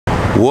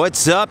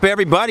What's up,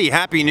 everybody?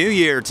 Happy New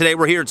Year. Today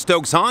we're here at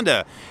Stokes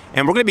Honda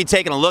and we're going to be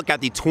taking a look at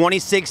the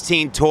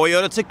 2016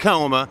 Toyota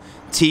Tacoma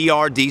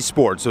TRD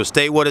Sport. So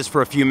stay with us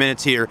for a few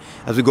minutes here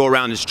as we go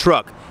around this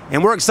truck.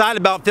 And we're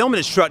excited about filming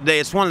this truck today.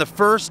 It's one of the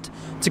first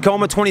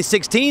Tacoma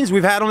 2016s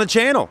we've had on the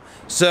channel.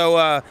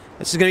 So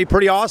this is going to be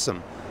pretty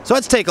awesome. So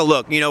let's take a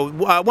look. You know,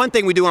 one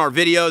thing we do in our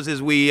videos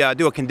is we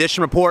do a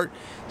condition report.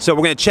 So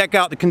we're going to check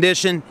out the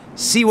condition,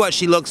 see what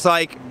she looks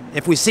like.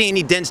 If we see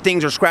any dents,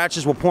 stings, or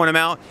scratches, we'll point them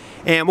out.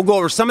 And we'll go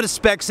over some of the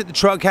specs that the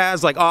truck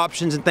has, like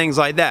options and things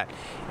like that.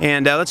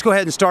 And let's go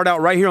ahead and start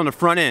out right here on the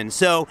front end.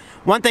 So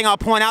one thing I'll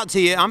point out to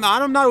you, I'm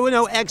not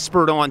no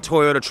expert on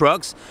Toyota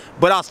trucks,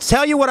 but I'll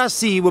tell you what I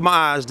see with my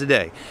eyes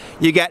today.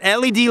 You got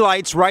LED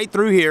lights right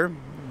through here,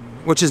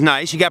 which is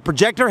nice. You got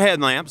projector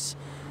headlamps.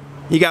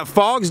 You got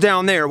fogs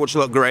down there, which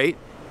look great.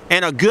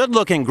 And a good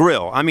looking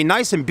grill. I mean,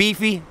 nice and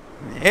beefy.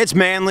 It's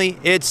manly,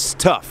 it's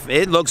tough,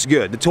 it looks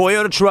good. The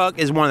Toyota truck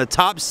is one of the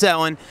top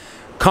selling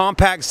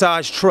compact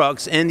size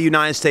trucks in the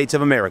United States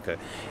of America.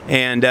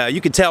 And you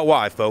can tell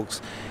why,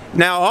 folks.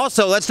 Now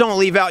also, let's don't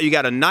leave out, you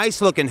got a nice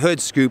looking hood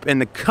scoop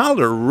and the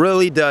color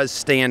really does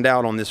stand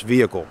out on this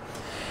vehicle.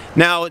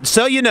 Now,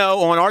 so you know,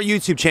 on our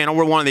YouTube channel,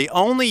 we're one of the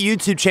only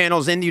YouTube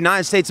channels in the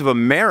United States of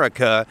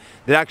America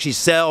that actually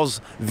sells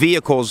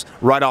vehicles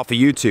right off of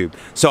YouTube.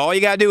 So all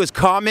you gotta do is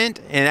comment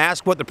and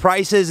ask what the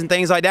price is and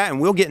things like that, and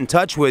we'll get in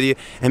touch with you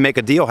and make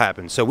a deal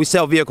happen. So we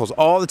sell vehicles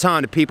all the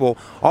time to people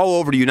all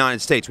over the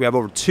United States. We have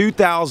over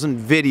 2,000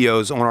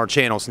 videos on our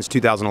channel since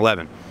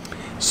 2011.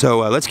 So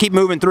let's keep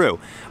moving through.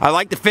 I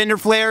like the fender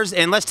flares,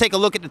 and let's take a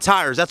look at the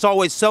tires. That's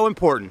always so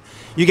important.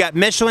 You got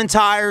Michelin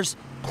tires,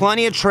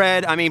 plenty of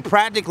tread. I mean,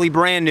 practically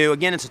brand new.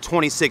 Again, it's a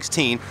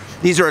 2016.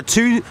 These are a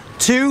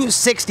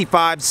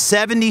 265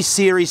 70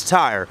 series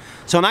tire.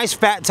 So a nice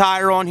fat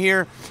tire on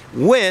here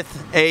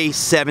with a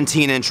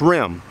 17-inch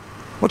rim,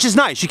 which is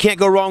nice. You can't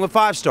go wrong with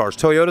 5 stars.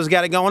 Toyota's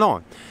got it going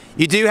on.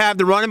 You do have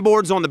the running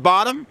boards on the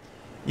bottom.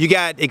 You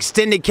got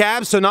extended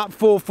cab, so not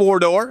full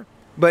 4-door,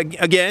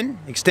 but again,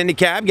 extended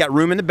cab. You got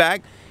room in the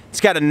back. It's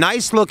got a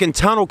nice looking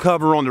tonneau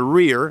cover on the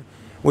rear,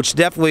 which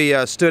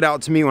definitely stood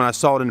out to me when I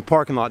saw it in the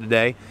parking lot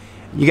today.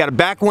 You got a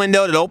back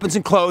window that opens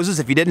and closes.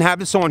 If you didn't have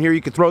this on here, you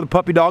could throw the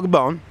puppy dog a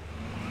bone.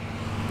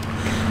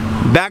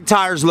 Back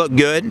tires look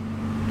good.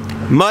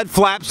 Mud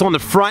flaps on the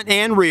front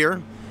and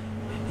rear.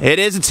 It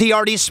is a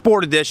TRD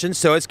Sport Edition,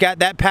 so it's got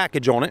that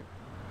package on it.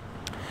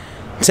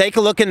 Take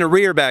a look in the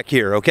rear back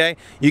here, okay?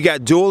 You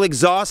got dual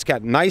exhaust,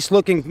 got nice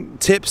looking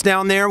tips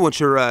down there,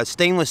 which are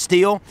stainless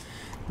steel.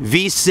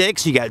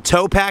 V6, you got a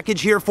tow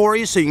package here for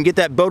you, so you can get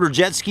that boat or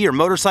jet ski or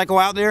motorcycle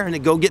out there and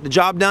then go get the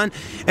job done.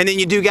 And then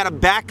you do got a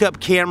backup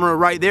camera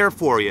right there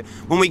for you.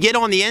 When we get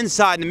on the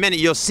inside in a minute,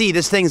 you'll see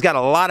this thing's got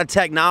a lot of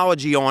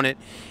technology on it,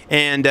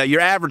 and your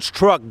average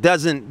truck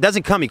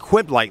doesn't come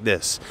equipped like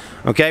this,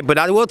 okay? But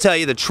I will tell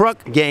you, the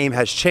truck game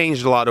has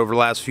changed a lot over the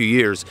last few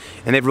years,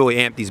 and they've really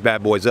amped these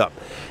bad boys up.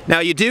 Now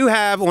you do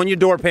have on your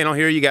door panel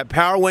here, you got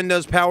power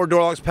windows, power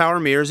door locks, power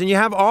mirrors, and you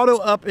have auto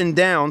up and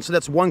down, so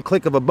that's one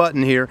click of a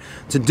button here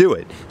to do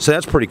it. So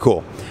that's pretty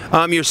cool.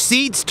 Your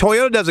seats,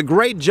 Toyota does a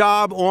great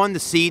job on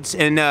the seats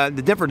and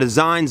the different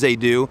designs they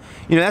do.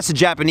 You know, that's the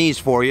Japanese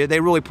for you.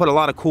 They really put a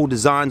lot of cool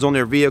designs on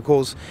their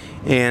vehicles,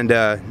 and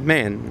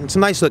man, it's a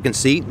nice looking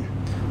seat.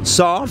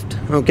 Soft,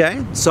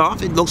 okay,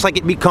 soft. It looks like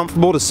it'd be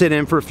comfortable to sit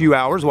in for a few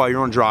hours while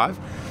you're on drive.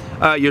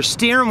 Your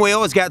steering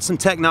wheel has got some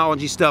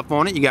technology stuff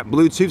on it. You got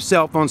Bluetooth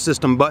cell phone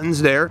system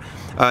buttons there.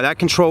 That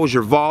controls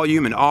your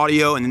volume and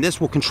audio, and then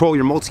this will control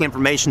your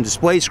multi-information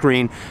display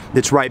screen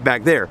that's right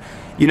back there.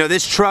 You know,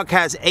 this truck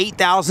has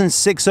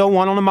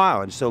 8,601 on the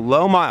mileage, so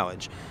low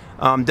mileage.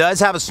 Does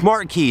have a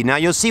smart key. Now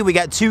you'll see we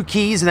got 2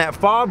 keys in that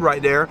fob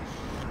right there,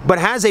 but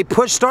has a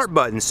push start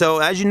button. So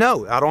as you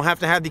know, I don't have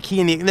to have the key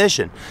in the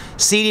ignition.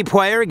 CD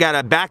player, got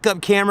a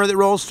backup camera that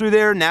rolls through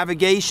there,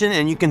 navigation,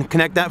 and you can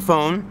connect that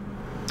phone.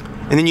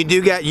 And then you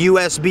do got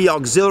USB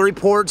auxiliary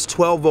ports,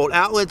 12-volt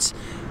outlets,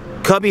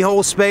 cubby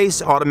hole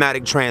space,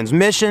 automatic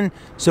transmission.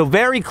 So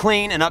very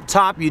clean, and up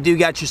top you do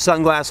got your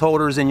sunglass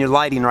holders and your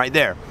lighting right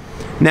there.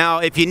 Now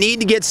if you need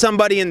to get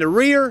somebody in the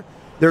rear,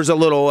 there's a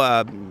little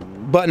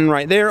button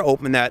right there,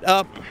 open that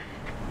up.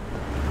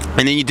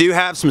 And then you do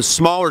have some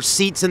smaller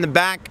seats in the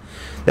back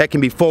that can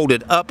be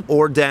folded up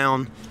or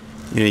down.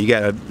 You know, you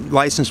got a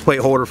license plate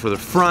holder for the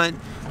front.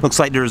 Looks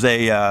like there's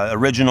a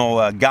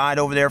original guide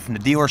over there from the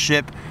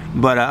dealership.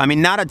 But I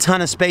mean, not a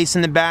ton of space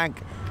in the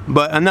back,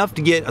 but enough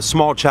to get a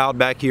small child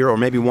back here, or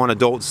maybe one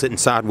adult sitting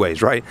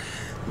sideways, right?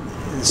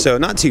 So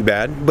not too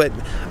bad, but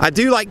I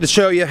do like to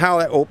show you how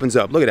that opens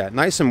up. Look at that,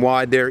 nice and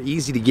wide there,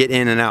 easy to get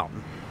in and out.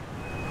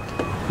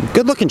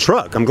 Good looking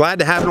truck. I'm glad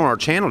to have it on our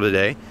channel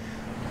today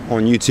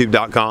on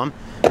youtube.com.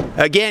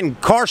 Again,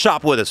 car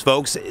shop with us,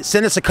 folks.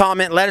 Send us a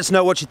comment, let us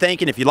know what you're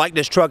thinking. If you like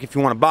this truck, if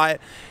you want to buy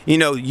it. You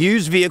know,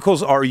 used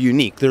vehicles are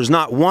unique. There's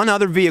not one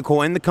other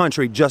vehicle in the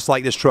country just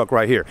like this truck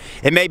right here.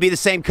 It may be the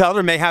same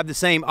color, may have the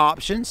same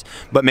options,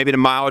 but maybe the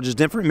mileage is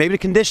different, maybe the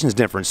condition is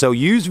different. So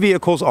used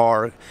vehicles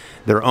are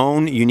their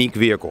own unique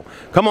vehicle.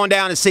 Come on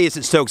down and see us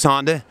at Stokes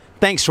Honda.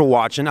 Thanks for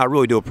watching. I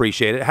really do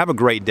appreciate it. Have a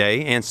great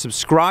day, and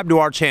subscribe to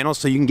our channel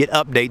so you can get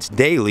updates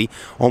daily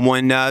on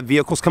when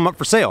vehicles come up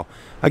for sale.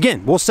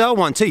 Again, we'll sell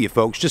one to you,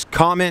 folks. Just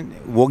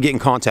comment. We'll get in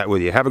contact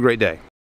with you. Have a great day.